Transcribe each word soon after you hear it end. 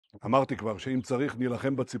אמרתי כבר שאם צריך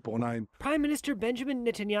נילחם בציפורניים. Prime Minister Benjamin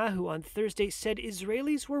Netanyahu on Thursday said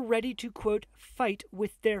Israelis were ready to, quote, fight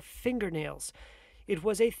with their fingernails. It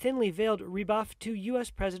was a thinly veiled rebuff to U.S.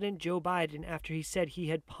 President Joe Biden after he said he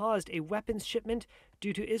had paused a weapons shipment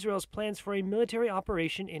due to Israel's plans for a military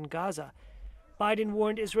operation in Gaza. Biden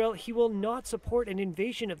warned Israel he will not support an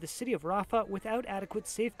invasion of the city of Rafah without adequate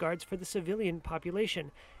safeguards for the civilian population,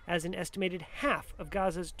 as an estimated half of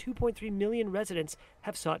Gaza's 2.3 million residents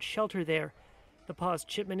have sought shelter there. The paused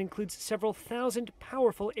shipment includes several thousand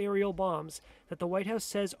powerful aerial bombs that the White House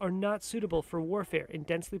says are not suitable for warfare in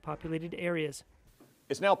densely populated areas.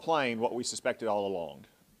 It's now plain what we suspected all along.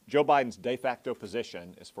 Joe Biden's de facto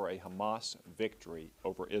position is for a Hamas victory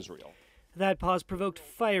over Israel. That pause provoked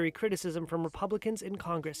fiery criticism from Republicans in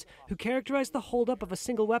Congress, who characterized the holdup of a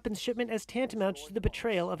single weapons shipment as tantamount to the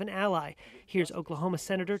betrayal of an ally. Here's Oklahoma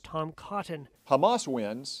Senator Tom Cotton. Hamas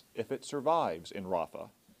wins if it survives in Rafah.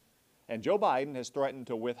 And Joe Biden has threatened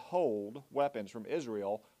to withhold weapons from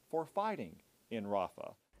Israel for fighting in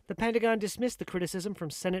Rafah. The Pentagon dismissed the criticism from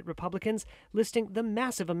Senate Republicans, listing the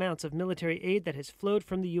massive amounts of military aid that has flowed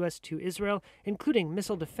from the U.S. to Israel, including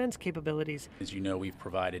missile defense capabilities. As you know, we've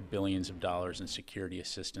provided billions of dollars in security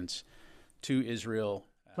assistance to Israel.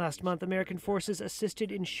 Last month, American forces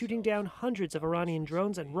assisted in shooting down hundreds of Iranian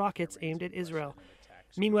drones and rockets aimed at Israel.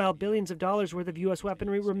 Meanwhile, billions of dollars worth of U.S.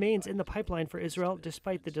 weaponry remains in the pipeline for Israel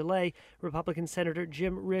despite the delay. Republican Senator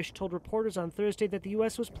Jim Risch told reporters on Thursday that the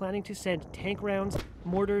U.S. was planning to send tank rounds,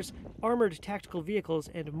 mortars, armored tactical vehicles,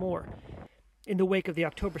 and more. In the wake of the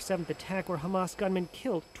October 7th attack, where Hamas gunmen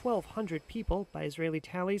killed 1,200 people by Israeli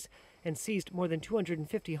tallies and seized more than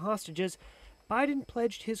 250 hostages, Biden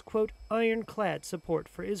pledged his, quote, ironclad support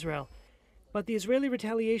for Israel. But the Israeli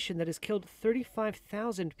retaliation that has killed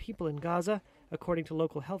 35,000 people in Gaza, according to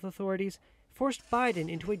local health authorities, forced Biden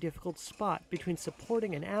into a difficult spot between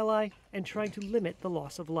supporting an ally and trying to limit the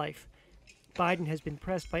loss of life. Biden has been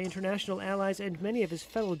pressed by international allies and many of his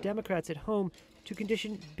fellow Democrats at home to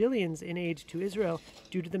condition billions in aid to Israel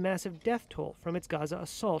due to the massive death toll from its Gaza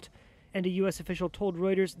assault. And a U.S. official told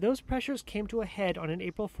Reuters those pressures came to a head on an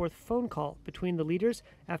April 4th phone call between the leaders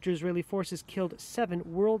after Israeli forces killed 7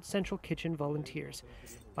 World Central Kitchen volunteers.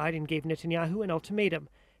 Biden gave Netanyahu an ultimatum: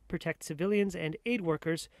 protect civilians and aid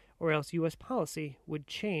workers, or else U.S. policy would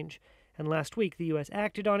change. And last week, the U.S.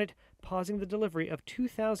 acted on it, pausing the delivery of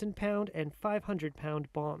 2,000-pound and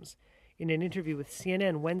 500-pound bombs. In an interview with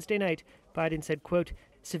CNN Wednesday night, Biden said, quote,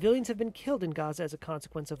 civilians have been killed in Gaza as a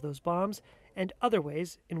consequence of those bombs and other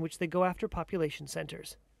ways in which they go after population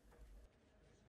centers.